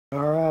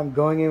I'm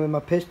going in with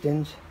my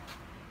pistons.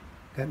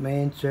 Got my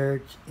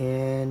inserts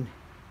in.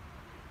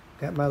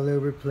 Got my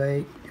lubricator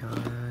plate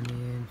on the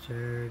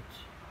inserts.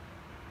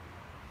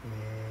 Yay.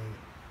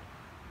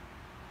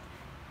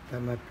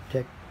 Got my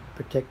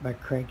protect my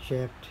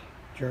crankshaft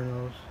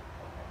journals.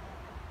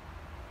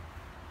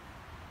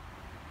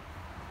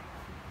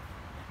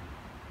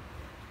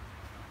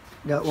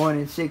 Got 1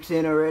 and 6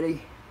 in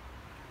already.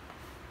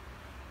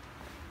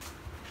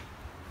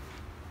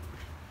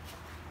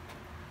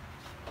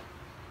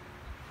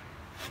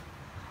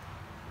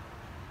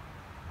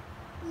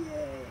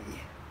 Yay.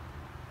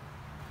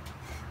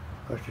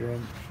 Of course you're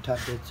in top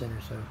dead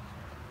center, so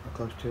I'm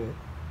close to it.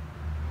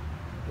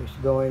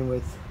 Just go in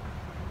with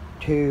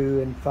 2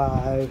 and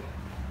 5.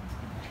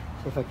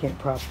 See if I can't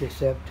prop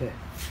this up to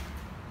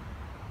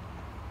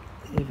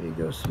see if it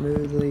goes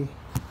smoothly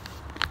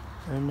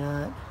or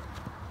not.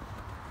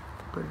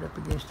 Put it up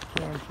against the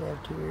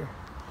camshaft here.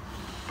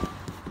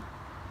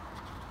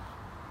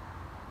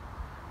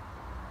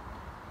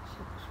 See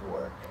if this will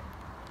work.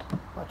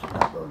 Watch it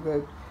not go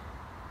good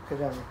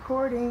because I'm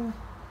recording.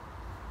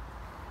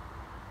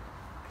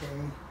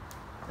 Okay,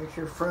 make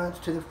sure front's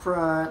to the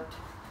front.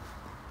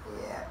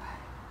 Yep.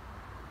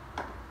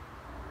 In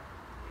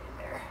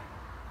there.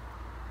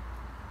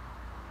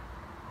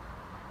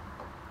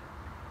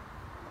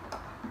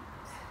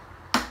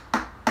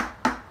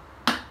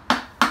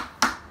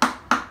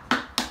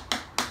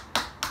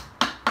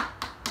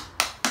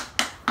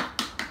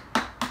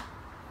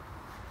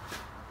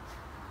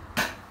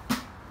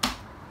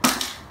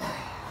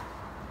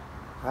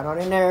 Right on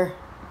in there,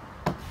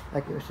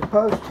 like it was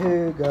supposed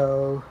to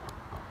go.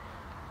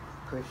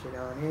 Push it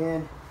on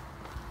in.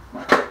 I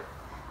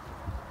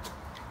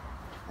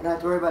don't have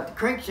to worry about the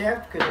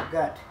crankshaft because I've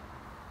got.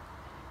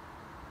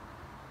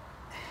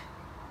 So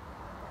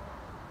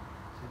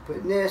I'm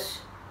putting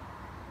this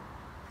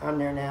on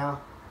there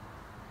now.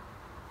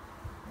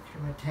 Make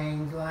sure my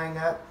tangs line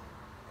up.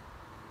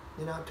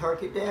 Then I'll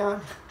torque it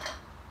down.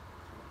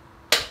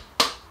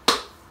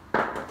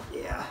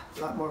 Yeah, a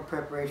lot more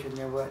preparation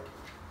than what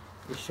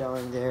is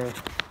showing there.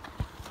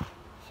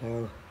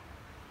 So,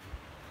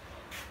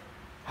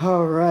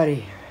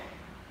 alrighty.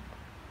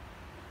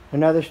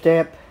 Another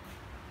step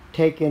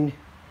taken.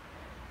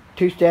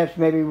 2 steps,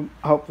 maybe.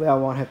 Hopefully I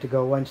won't have to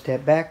go 1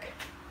 step back.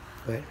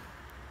 But,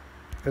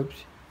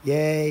 oops.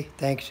 Yay.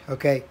 Thanks.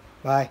 Okay.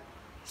 Bye.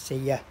 See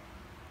ya.